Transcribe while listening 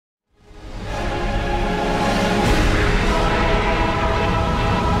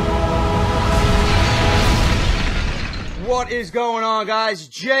is going on, guys?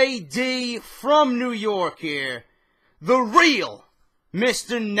 JD from New York here. The real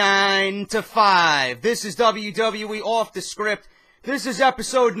Mr. 9 to 5. This is WWE Off The Script. This is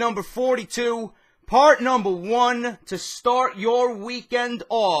episode number 42, part number 1 to start your weekend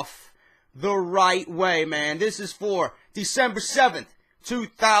off the right way, man. This is for December 7th,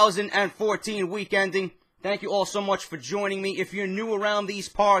 2014 weekending. Thank you all so much for joining me. If you're new around these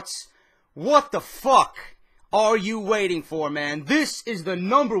parts, what the fuck are you waiting for, man? This is the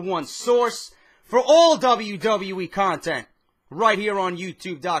 #1 source for all WWE content right here on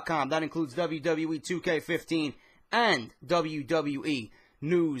YouTube.com. That includes WWE 2K15 and WWE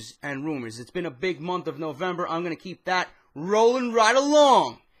News and Rumors. It's been a big month of November. I'm going to keep that rolling right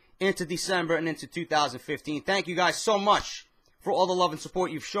along into December and into 2015. Thank you guys so much for all the love and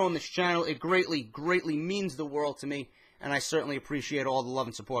support you've shown this channel. It greatly, greatly means the world to me, and I certainly appreciate all the love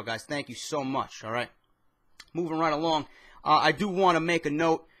and support, guys. Thank you so much, all right? Moving right along, I do want to make a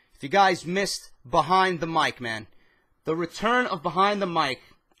note. If you guys missed Behind the Mic, man, the return of Behind the Mic,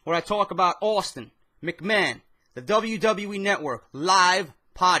 where I talk about Austin, McMahon, the WWE Network live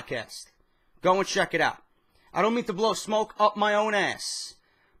podcast. Go and check it out. I don't mean to blow smoke up my own ass,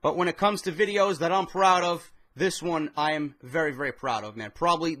 but when it comes to videos that I'm proud of, this one I am very, very proud of, man.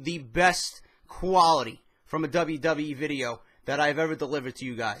 Probably the best quality from a WWE video that I've ever delivered to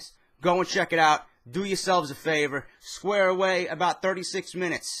you guys. Go and check it out. Do yourselves a favor. Square away about 36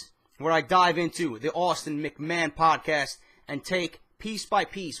 minutes where I dive into the Austin McMahon podcast and take piece by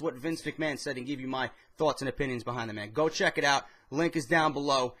piece what Vince McMahon said and give you my thoughts and opinions behind the man. Go check it out. Link is down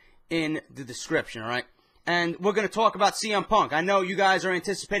below in the description, all right? And we're going to talk about CM Punk. I know you guys are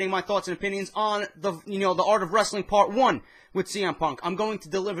anticipating my thoughts and opinions on the Art of Wrestling Part 1 with CM Punk. I'm going to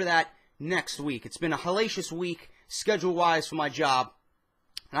deliver that next week. It's been a hellacious week schedule-wise for my job,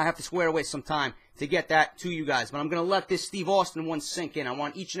 and I have to square away some time to get that to you guys. But I'm going to let this Steve Austin one sink in. I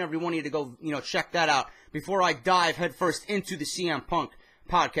want each and every one of you to go, check that out before I dive headfirst into the CM Punk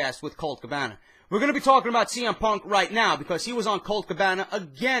podcast with Colt Cabana. We're going to be talking about CM Punk right now because he was on Colt Cabana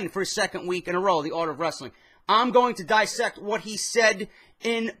again for his second week in a row, The Art of Wrestling. I'm going to dissect what he said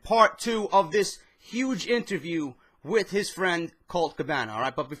in part 2 of this huge interview with his friend Colt Cabana, all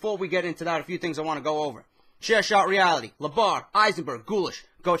right? But before we get into that, a few things I want to go over. Chairshot Reality, LeBar, Eisenberg, Ghoulish,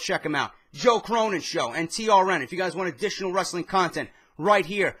 go check him out. Joe Cronin Show and TRN. If you guys want additional wrestling content right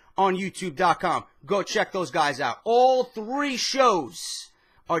here on YouTube.com, go check those guys out. All 3 shows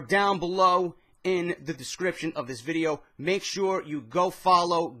are down below in the description of this video. Make sure you go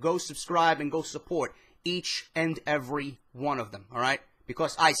follow, go subscribe, and go support each and every one of them, all right?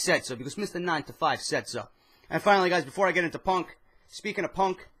 Because I said so, because Mr. 9 to 5 said so. And finally, guys, before I get into Punk, speaking of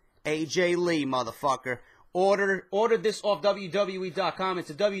Punk, AJ Lee, motherfucker. Ordered this off WWE.com. It's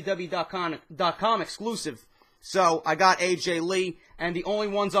a WWE.com exclusive. So I got AJ Lee, and the only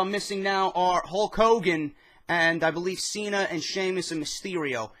ones I'm missing now are Hulk Hogan and I believe Cena and Sheamus and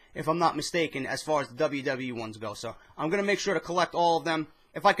Mysterio, if I'm not mistaken, as far as the WWE ones go. So I'm going to make sure to collect all of them.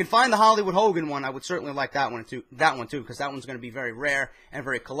 If I can find the Hollywood Hogan one, I would certainly like that one too, because that one's going to be very rare and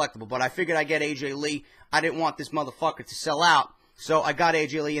very collectible. But I figured I'd get AJ Lee. I didn't want this motherfucker to sell out. So I got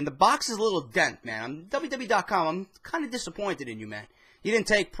AJ Lee, and the box is a little dent, man. WWE.com, I'm kind of disappointed in you, man. You didn't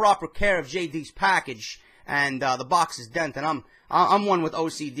take proper care of JD's package, and the box is dent, and I'm one with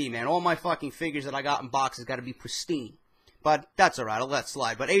OCD, man. All my fucking figures that I got in boxes got to be pristine. But that's all right, I'll let it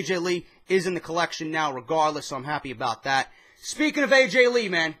slide. But AJ Lee is in the collection now regardless, so I'm happy about that. Speaking of AJ Lee,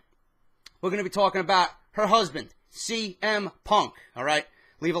 man, we're going to be talking about her husband, CM Punk, all right?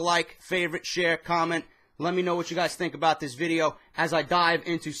 Leave a like, favorite, share, comment. Let me know what you guys think about this video as I dive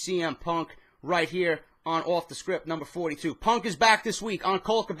into CM Punk right here on Off The Script number 42. Punk is back this week on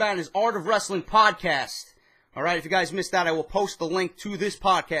Colt Cabana's Art of Wrestling podcast. All right, if you guys missed that, I will post the link to this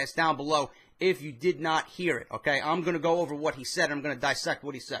podcast down below if you did not hear it, okay? I'm going to go over what he said. I'm going to dissect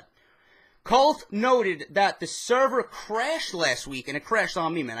what he said. Colt noted that the server crashed last week, and it crashed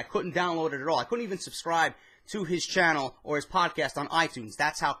on me, man. I couldn't download it at all. I couldn't even subscribe to his channel or his podcast on iTunes.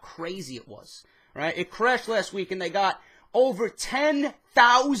 That's how crazy it was. Right? It crashed last week, and they got over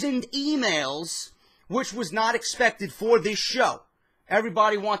 10,000 emails, which was not expected for this show.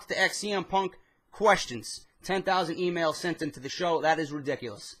 Everybody wanted to ask CM Punk questions. 10,000 emails sent into the show. That is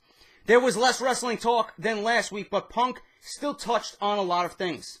ridiculous. There was less wrestling talk than last week, but Punk still touched on a lot of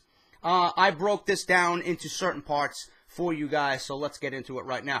things. I broke this down into certain parts for you guys, so let's get into it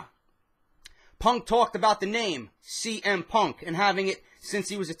right now. Punk talked about the name CM Punk and having it since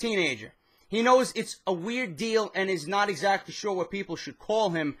he was a teenager. He knows it's a weird deal and is not exactly sure what people should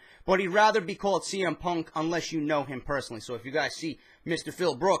call him, but he'd rather be called CM Punk unless you know him personally. So if you guys see Mr.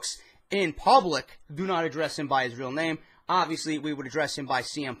 Phil Brooks in public, do not address him by his real name. obviously we would address him by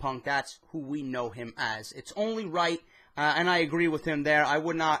CM Punk. That's who we know him as. It's only right, and I agree with him there. I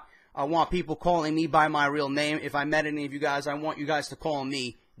would not want people calling me by my real name. If I met any of you guys, I want you guys to call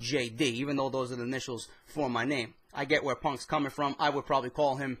me JD, even though those are the initials for my name. I get where Punk's coming from. I would probably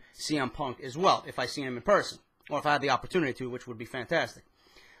call him CM Punk as well if I seen him in person, or if I had the opportunity to, which would be fantastic.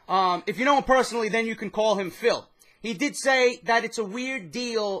 If you know him personally, then you can call him Phil. He did say that it's a weird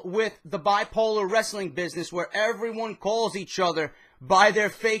deal with the bipolar wrestling business where everyone calls each other by their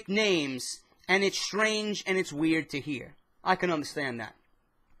fake names, and it's strange and it's weird to hear. I can understand that.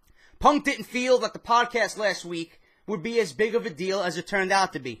 Punk didn't feel that the podcast last week would be as big of a deal as it turned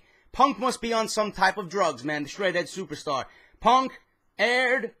out to be. Punk must be on some type of drugs, man, the straight edge superstar. Punk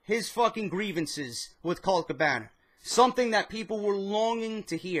aired his fucking grievances with Colt Cabana. Something that people were longing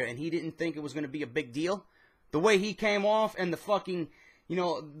to hear, and he didn't think it was going to be a big deal. The way he came off and the fucking,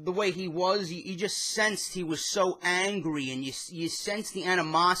 the way he was, you just sensed he was so angry, and you sensed the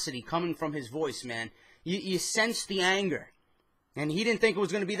animosity coming from his voice, man. You sensed the anger. And he didn't think it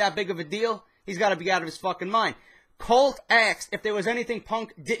was going to be that big of a deal. He's got to be out of his fucking mind. Colt asked if there was anything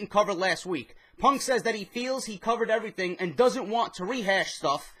Punk didn't cover last week. Punk says that he feels he covered everything and doesn't want to rehash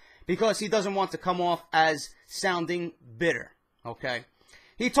stuff because he doesn't want to come off as sounding bitter. Okay?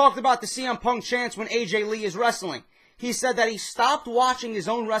 He talked about the CM Punk chants when AJ Lee is wrestling. He said that he stopped watching his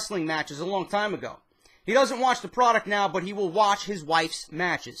own wrestling matches a long time ago. He doesn't watch the product now, but he will watch his wife's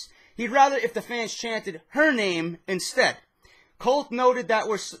matches. He'd rather if the fans chanted her name instead. Colt noted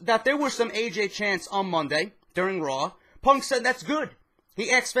that there were some AJ chants on Monday during Raw. Punk said that's good.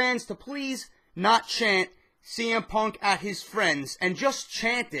 He asked fans to please not chant CM Punk at his friends and just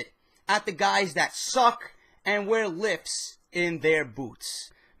chant it at the guys that suck and wear lifts in their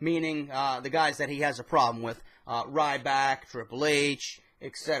boots. Meaning the guys that he has a problem with. Ryback, Triple H,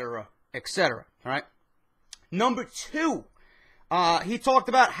 etc., etc. Alright? Number 2. He talked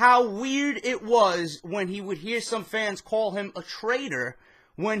about how weird it was when he would hear some fans call him a traitor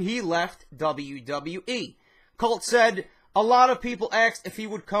when he left WWE. Colt said a lot of people asked if he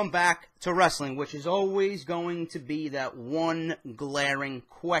would come back to wrestling, which is always going to be that one glaring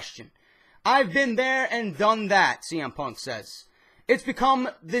question. I've been there and done that, CM Punk says. It's become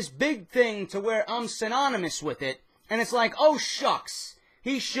this big thing to where I'm synonymous with it, and it's like, oh shucks,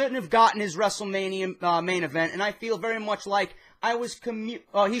 he shouldn't have gotten his WrestleMania main event, and I feel very much like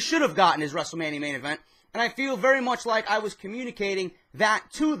he should have gotten his WrestleMania main event, and I feel very much like I was communicating that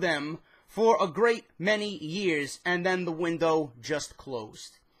to them for a great many years, and then the window just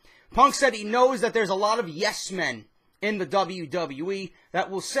closed. Punk said he knows that there's a lot of yes men in the WWE that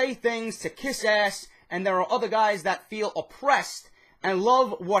will say things to kiss ass, and there are other guys that feel oppressed and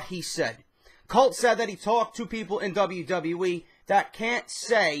love what he said. Colt said that he talked to people in WWE that can't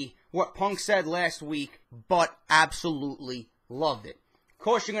say what Punk said last week, but absolutely loved it. Of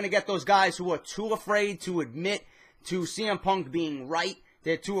course, you're going to get those guys who are too afraid to admit to CM Punk being right.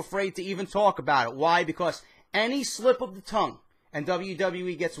 They're too afraid to even talk about it. Why? Because any slip of the tongue and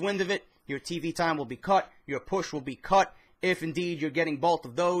WWE gets wind of it, your TV time will be cut, your push will be cut, if indeed you're getting both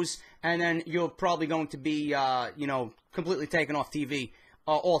of those, and then you're probably going to be, completely taken off TV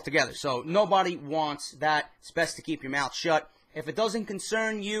altogether. So nobody wants that. It's best to keep your mouth shut. If it doesn't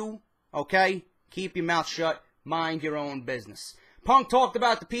concern you, okay, keep your mouth shut. Mind your own business. Punk talked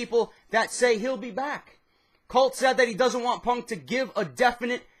about the people that say he'll be back. Colt said that he doesn't want Punk to give a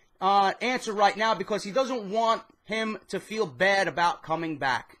definite answer right now because he doesn't want him to feel bad about coming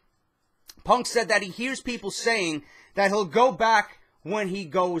back. Punk said that he hears people saying that he'll go back when he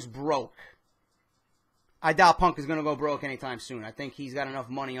goes broke. I doubt Punk is going to go broke anytime soon. I think he's got enough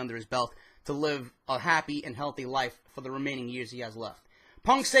money under his belt to live a happy and healthy life for the remaining years he has left.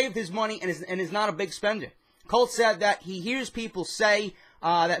 Punk saved his money and is not a big spender. Colt said that he hears people say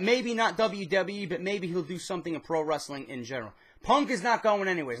that maybe not WWE, but maybe he'll do something in pro wrestling in general. Punk is not going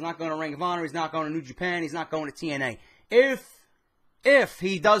anywhere. He's not going to Ring of Honor. He's not going to New Japan. He's not going to TNA. If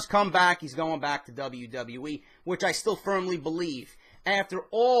he does come back, he's going back to WWE, which I still firmly believe. After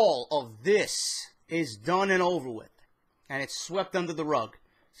all of this is done and over with, and it's swept under the rug,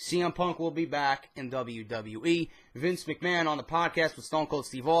 CM Punk will be back in WWE. Vince McMahon on the podcast with Stone Cold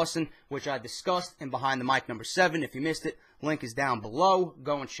Steve Austin, which I discussed in Behind the Mic number 7. If you missed it, link is down below.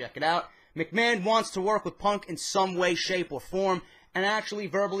 Go and check it out. McMahon wants to work with Punk in some way, shape, or form, and actually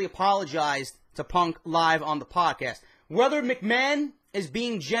verbally apologized to Punk live on the podcast. Whether McMahon is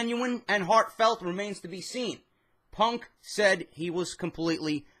being genuine and heartfelt remains to be seen. Punk said he was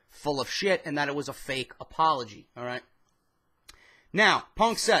completely full of shit and that it was a fake apology, alright? Now,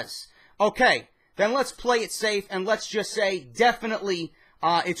 Punk says, okay, then let's play it safe and let's just say definitely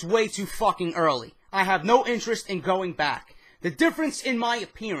it's way too fucking early. I have no interest in going back. The difference in my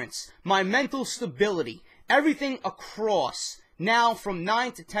appearance, my mental stability, everything across now from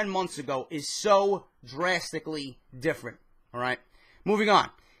 9 to 10 months ago is so drastically different. Alright? Moving on.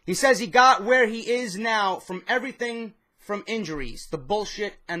 He says he got where he is now from everything from injuries, the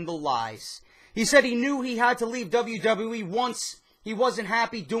bullshit, and the lies. He said he knew he had to leave WWE once he wasn't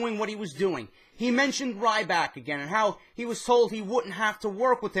happy doing what he was doing. He mentioned Ryback again and how he was told he wouldn't have to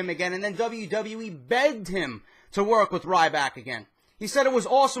work with him again, and then WWE begged him to work with Ryback again. He said it was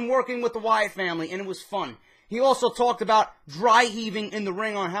awesome working with the Wyatt family, and it was fun. He also talked about dry heaving in the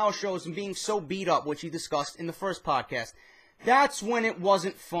ring on house shows and being so beat up, which he discussed in the first podcast. That's when it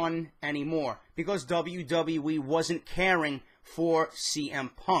wasn't fun anymore, because WWE wasn't caring for CM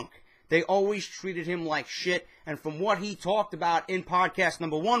Punk. They always treated him like shit, and from what he talked about in podcast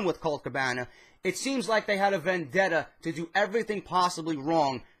number 1 with Colt Cabana, it seems like they had a vendetta to do everything possibly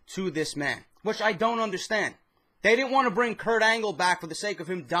wrong to this man, which I don't understand. They didn't want to bring Kurt Angle back for the sake of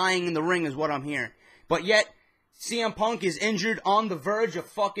him dying in the ring is what I'm hearing. But yet, CM Punk is injured on the verge of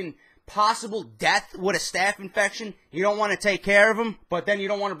fucking possible death with a staph infection. You don't want to take care of him, but then you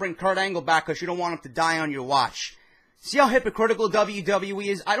don't want to bring Kurt Angle back because you don't want him to die on your watch. See how hypocritical WWE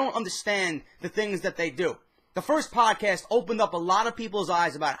is? I don't understand the things that they do. The first podcast opened up a lot of people's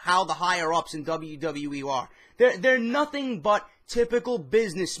eyes about how the higher-ups in WWE are. They're nothing but typical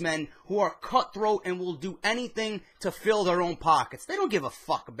businessmen who are cutthroat and will do anything to fill their own pockets. They don't give a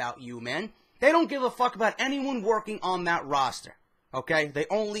fuck about you, man. They don't give a fuck about anyone working on that roster. Okay? They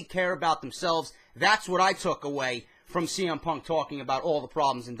only care about themselves. That's what I took away from CM Punk talking about all the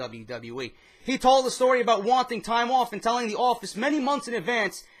problems in WWE. He told a story about wanting time off and telling the office many months in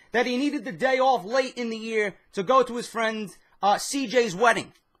advance that he needed the day off late in the year to go to his friend CJ's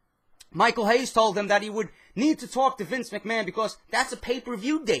wedding. Michael Hayes told him that he would need to talk to Vince McMahon because that's a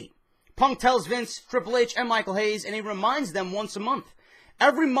pay-per-view date. Punk tells Vince, Triple H, and Michael Hayes, and he reminds them once a month.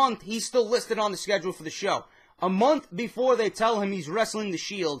 Every month, he's still listed on the schedule for the show. A month before they tell him he's wrestling the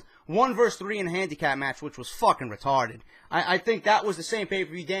Shield, 1 vs. 3 in a handicap match, which was fucking retarded. I think that was the same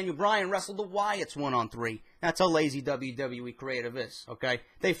pay-per-view Daniel Bryan wrestled the Wyatts 1-on-3. That's how lazy WWE creative is, okay?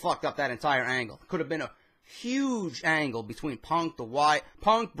 They fucked up that entire angle. Could have been a huge angle between Punk,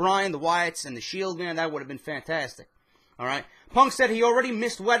 Bryan, the Wyatts, and the Shield, man. That would have been fantastic, alright? Punk said he already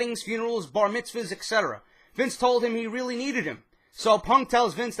missed weddings, funerals, bar mitzvahs, etc. Vince told him he really needed him. So Punk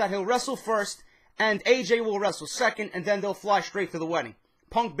tells Vince that he'll wrestle first, and AJ will wrestle second, and then they'll fly straight to the wedding.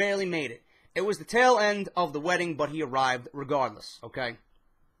 Punk barely made it. It was the tail end of the wedding, but he arrived regardless, okay?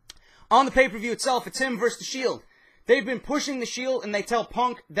 On the pay-per-view itself, it's him versus the Shield. They've been pushing the Shield, and they tell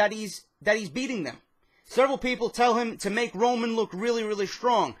Punk that he's beating them. Several people tell him to make Roman look really, really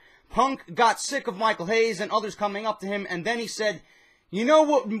strong. Punk got sick of Michael Hayes and others coming up to him, and then he said, you know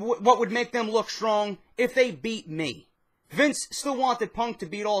what would make them look strong? If they beat me. Vince still wanted Punk to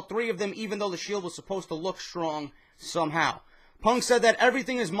beat all 3 of them, even though the Shield was supposed to look strong somehow. Punk said that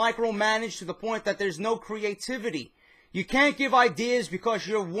everything is micromanaged to the point that there's no creativity. You can't give ideas because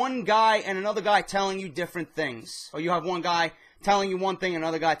you're one guy and another guy telling you different things. Or you have one guy telling you one thing and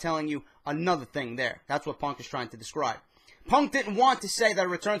another guy telling you another thing there. That's what Punk is trying to describe. Punk didn't want to say that a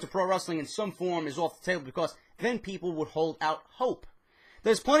return to pro wrestling in some form is off the table because then people would hold out hope.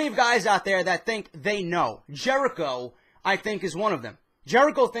 There's plenty of guys out there that think they know. Jericho, I think, is one of them.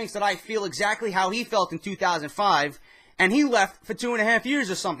 Jericho thinks that I feel exactly how he felt in 2005, and he left for 2.5 years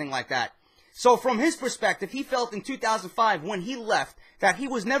or something like that. So from his perspective, he felt in 2005 when he left that he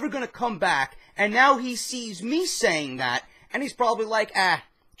was never going to come back, and now he sees me saying that, and he's probably like,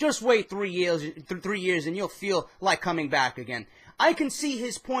 just wait 3 years and you'll feel like coming back again. I can see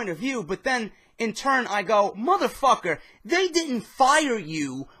his point of view, but then in turn I go, motherfucker, they didn't fire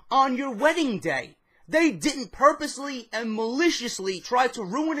you on your wedding day. They didn't purposely and maliciously try to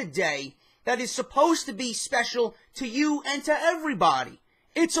ruin a day that is supposed to be special to you and to everybody.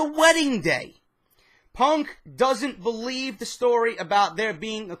 It's a wedding day. Punk doesn't believe the story about there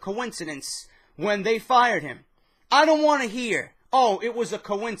being a coincidence when they fired him. I don't want to hear, oh, it was a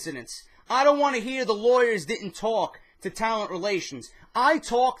coincidence. I don't want to hear the lawyers didn't talk to talent relations. I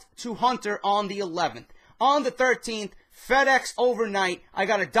talked to Hunter on the 11th. On the 13th, FedEx overnight, I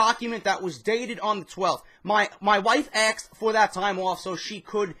got a document that was dated on the 12th. My wife asked for that time off so she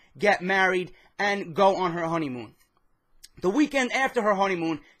could get married and go on her honeymoon. The weekend after her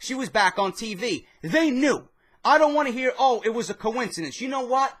honeymoon, she was back on TV. They knew. I don't want to hear, oh, it was a coincidence. You know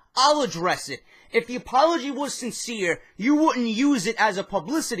what? I'll address it. If the apology was sincere, you wouldn't use it as a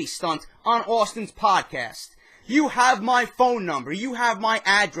publicity stunt on Austin's podcast. You have my phone number. You have my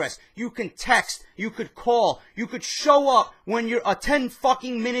address. You can text. You could call. You could show up when you're a 10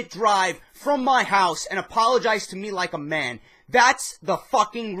 fucking minute drive from my house and apologize to me like a man. That's the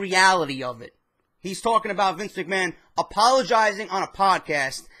fucking reality of it. He's talking about Vince McMahon apologizing on a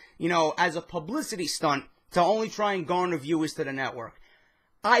podcast, you know, as a publicity stunt to only try and garner viewers to the network.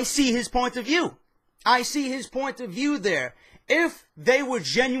 I see his point of view. I see his point of view there. If they were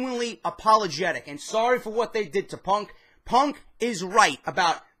genuinely apologetic and sorry for what they did to Punk, Punk is right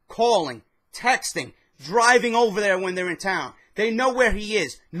about calling, texting, driving over there when they're in town. They know where he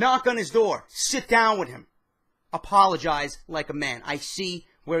is. Knock on his door. Sit down with him. Apologize like a man. I see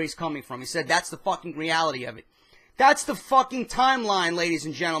where he's coming from. He said that's the fucking reality of it. That's the fucking timeline, ladies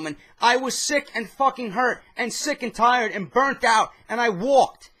and gentlemen. I was sick and fucking hurt and sick and tired and burnt out, and I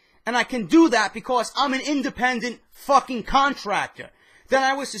walked. And I can do that because I'm an independent fucking contractor. Then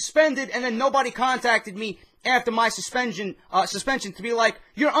I was suspended, and then nobody contacted me after my suspension to be like,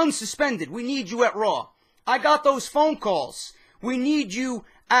 you're unsuspended. We need you at Raw. I got those phone calls. We need you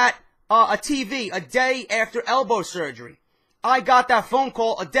at a TV a day after elbow surgery. I got that phone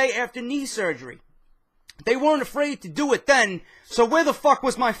call a day after knee surgery. They weren't afraid to do it then, so where the fuck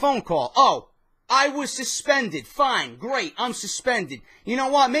was my phone call? Oh, I was suspended. Fine, great, I'm suspended. You know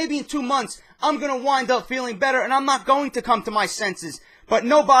what, maybe in 2 months, I'm gonna wind up feeling better and I'm not going to come to my senses. But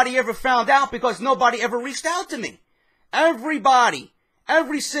nobody ever found out because nobody ever reached out to me. Everybody,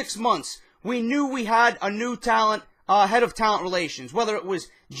 every 6 months, we knew we had a new talent, head of talent relations. Whether it was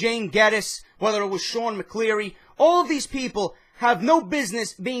Jane Geddes, whether it was Sean McCleary, all of these people have no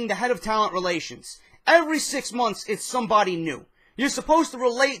business being the head of talent relations. Every 6 months, it's somebody new. You're supposed to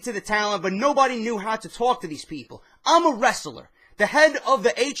relate to the talent, but nobody knew how to talk to these people. I'm a wrestler. The head of the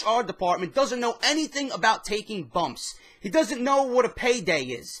HR department doesn't know anything about taking bumps. He doesn't know what a payday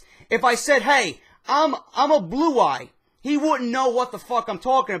is. If I said, hey, I'm a blue eye, he wouldn't know what the fuck I'm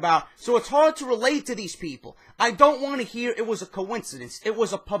talking about, so it's hard to relate to these people. I don't want to hear it was a coincidence. It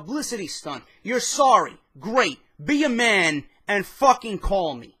was a publicity stunt. You're sorry. Great. Be a man and fucking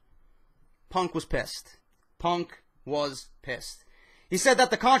call me. Punk was pissed. Punk was pissed. He said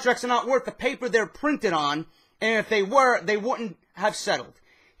that the contracts are not worth the paper they're printed on, and if they were, they wouldn't have settled.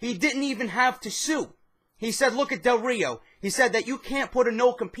 He didn't even have to sue. He said, look at Del Rio. He said that you can't put a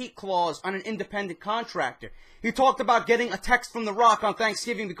no-compete clause on an independent contractor. He talked about getting a text from The Rock on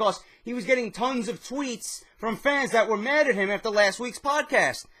Thanksgiving because he was getting tons of tweets from fans that were mad at him after last week's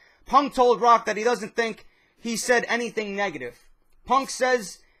podcast. Punk told Rock that he doesn't think he said anything negative. Punk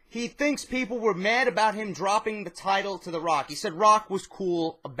says he thinks people were mad about him dropping the title to The Rock. He said Rock was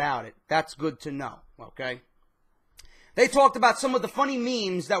cool about it. That's good to know, okay? They talked about some of the funny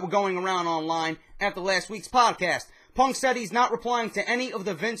memes that were going around online after last week's podcast. Punk said he's not replying to any of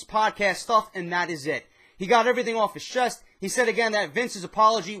the Vince podcast stuff, and that is it. He got everything off his chest. He said again that Vince's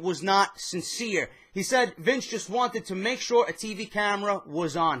apology was not sincere. He said Vince just wanted to make sure a TV camera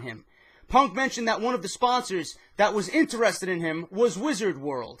was on him. Punk mentioned that one of the sponsors that was interested in him was Wizard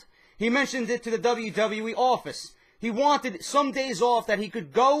World. He mentioned it to the WWE office. He wanted some days off that he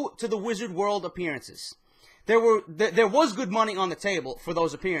could go to the Wizard World appearances. There was good money on the table for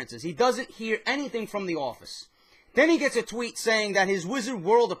those appearances. He doesn't hear anything from the office. Then he gets a tweet saying that his Wizard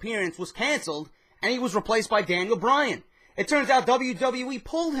World appearance was canceled and he was replaced by Daniel Bryan. It turns out WWE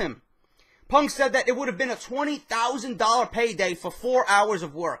pulled him. Punk said that it would have been a $20,000 payday for 4 hours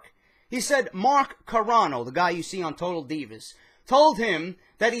of work. He said Mark Carrano, the guy you see on Total Divas, told him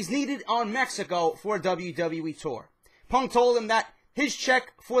that he's needed on Mexico for a WWE tour. Punk told him that his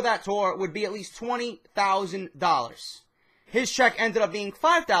check for that tour would be at least $20,000. His check ended up being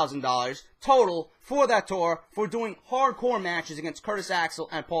 $5,000 total for that tour for doing hardcore matches against Curtis Axel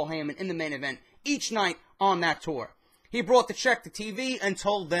and Paul Heyman in the main event each night on that tour. He brought the check to TV and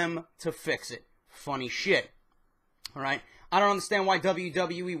told them to fix it. Funny shit. Alright? I don't understand why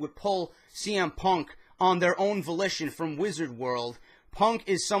WWE would pull CM Punk on their own volition from Wizard World. Punk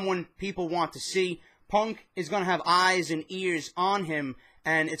is someone people want to see. Punk is going to have eyes and ears on him,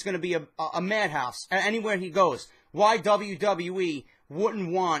 and it's going to be a madhouse anywhere he goes. Why WWE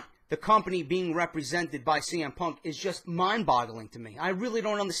wouldn't want the company being represented by CM Punk is just mind-boggling to me. I really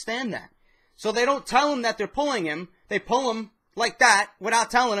don't understand that. So they don't tell him that they're pulling him. They pull him like that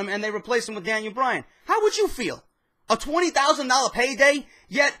without telling him, and they replace him with Daniel Bryan. How would you feel? A $20,000 payday,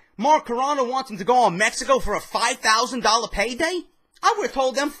 yet Mark Carrano wants him to go on Mexico for a $5,000 payday? I would have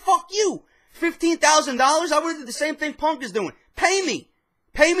told them, fuck you. $15,000? I would have did the same thing Punk is doing. Pay me.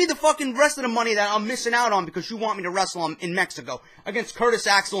 Pay me the fucking rest of the money that I'm missing out on because you want me to wrestle in Mexico against Curtis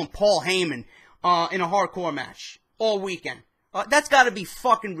Axel and Paul Heyman in a hardcore match all weekend. That's got to be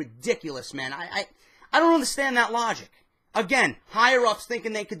fucking ridiculous, man. I don't understand that logic. Again, higher-ups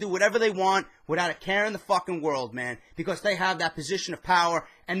thinking they could do whatever they want without a care in the fucking world, man, because they have that position of power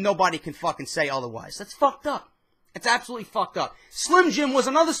and nobody can fucking say otherwise. That's fucked up. It's absolutely fucked up. Slim Jim was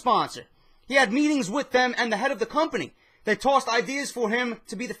another sponsor. He had meetings with them and the head of the company. They tossed ideas for him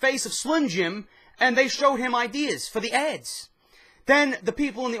to be the face of Slim Jim, and they showed him ideas for the ads. Then the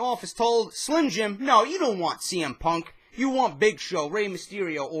people in the office told Slim Jim, no, you don't want CM Punk. You want Big Show, Rey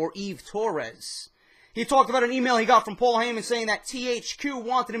Mysterio, or Eve Torres. He talked about an email he got from Paul Heyman saying that THQ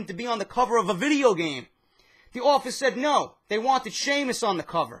wanted him to be on the cover of a video game. The office said no, they wanted Sheamus on the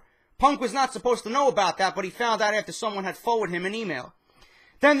cover. Punk was not supposed to know about that, but he found out after someone had forwarded him an email.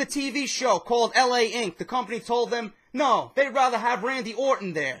 Then the TV show called LA Inc., the company told them, no, they'd rather have Randy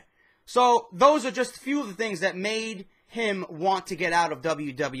Orton there. So those are just a few of the things that made him want to get out of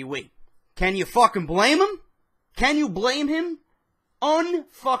WWE. Can you fucking blame him? Can you blame him?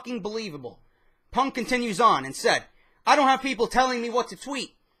 Unfucking believable. Punk continues on and said, I don't have people telling me what to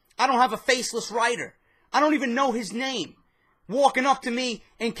tweet. I don't have a faceless writer. I don't even know his name. Walking up to me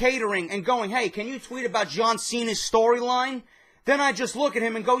in catering and going, hey, can you tweet about John Cena's storyline? Then I just look at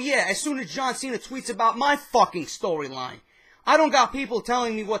him and go, yeah, as soon as John Cena tweets about my fucking storyline. I don't got people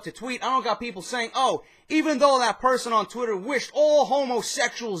telling me what to tweet. I don't got people saying, oh, even though that person on Twitter wished all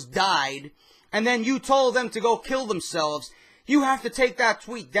homosexuals died, and then you told them to go kill themselves, you have to take that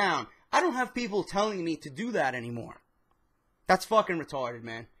tweet down. I don't have people telling me to do that anymore. That's fucking retarded,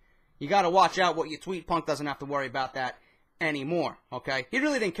 man. You gotta watch out what you tweet. Punk doesn't have to worry about that anymore, okay? He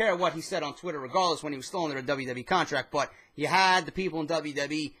really didn't care what he said on Twitter regardless when he was still under a WWE contract, but you had the people in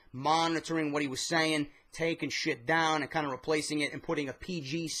WWE monitoring what he was saying, taking shit down and kind of replacing it and putting a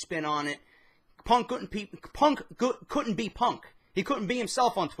PG spin on it. Punk couldn't be Punk. He couldn't be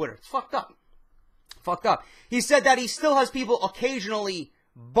himself on Twitter. It's fucked up. Fucked up. He said that he still has people occasionally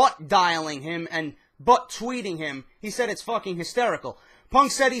butt dialing him and butt tweeting him. He said it's fucking hysterical.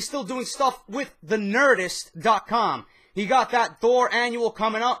 Punk said he's still doing stuff with thenerdist.com. He got that Thor annual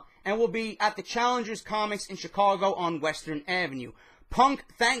coming up and will be at the Challengers Comics in Chicago on Western Avenue. Punk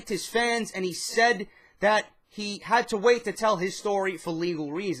thanked his fans and he said that he had to wait to tell his story for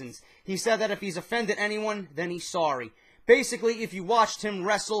legal reasons. He said that if he's offended anyone, then he's sorry. Basically, if you watched him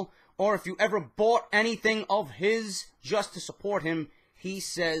wrestle or if you ever bought anything of his just to support him, he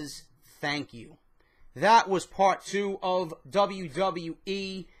says thank you. That was part 2 of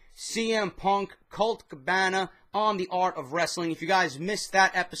WWE CM Punk Colt Cabana on the Art of Wrestling. If you guys missed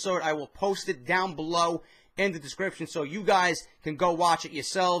that episode, I will post it down below in the description so you guys can go watch it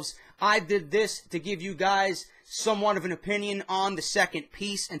yourselves. I did this to give you guys somewhat of an opinion on the second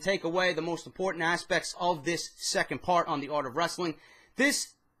piece and take away the most important aspects of this second part on the Art of Wrestling.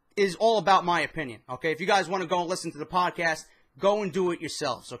 This is all about my opinion, okay? If you guys want to go and listen to the podcast, go and do it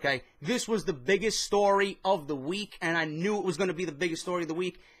yourselves, okay? This was the biggest story of the week, and I knew it was going to be the biggest story of the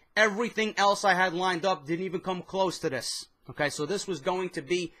week. Everything else I had lined up didn't even come close to this, okay? So this was going to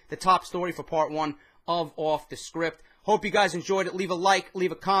be the top story for part 1 of Off the Script. Hope you guys enjoyed it. Leave a like,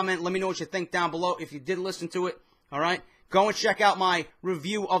 leave a comment. Let me know what you think down below if you did listen to it, all right? Go and check out my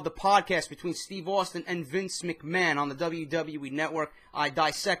review of the podcast between Steve Austin and Vince McMahon on the WWE Network. I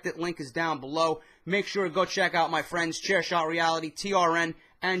dissect it. Link is down below. Make sure to go check out my friends Chairshot Reality, TRN,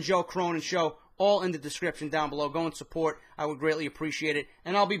 and Joe Cronin Show. All in the description down below. Go and support. I would greatly appreciate it.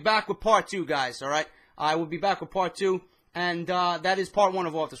 And I'll be back with part 2, guys, all right? I will be back with part 2, and that is part 1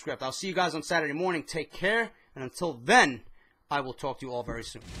 of Off the Script. I'll see you guys on Saturday morning. Take care, and until then, I will talk to you all very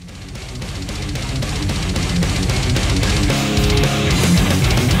soon.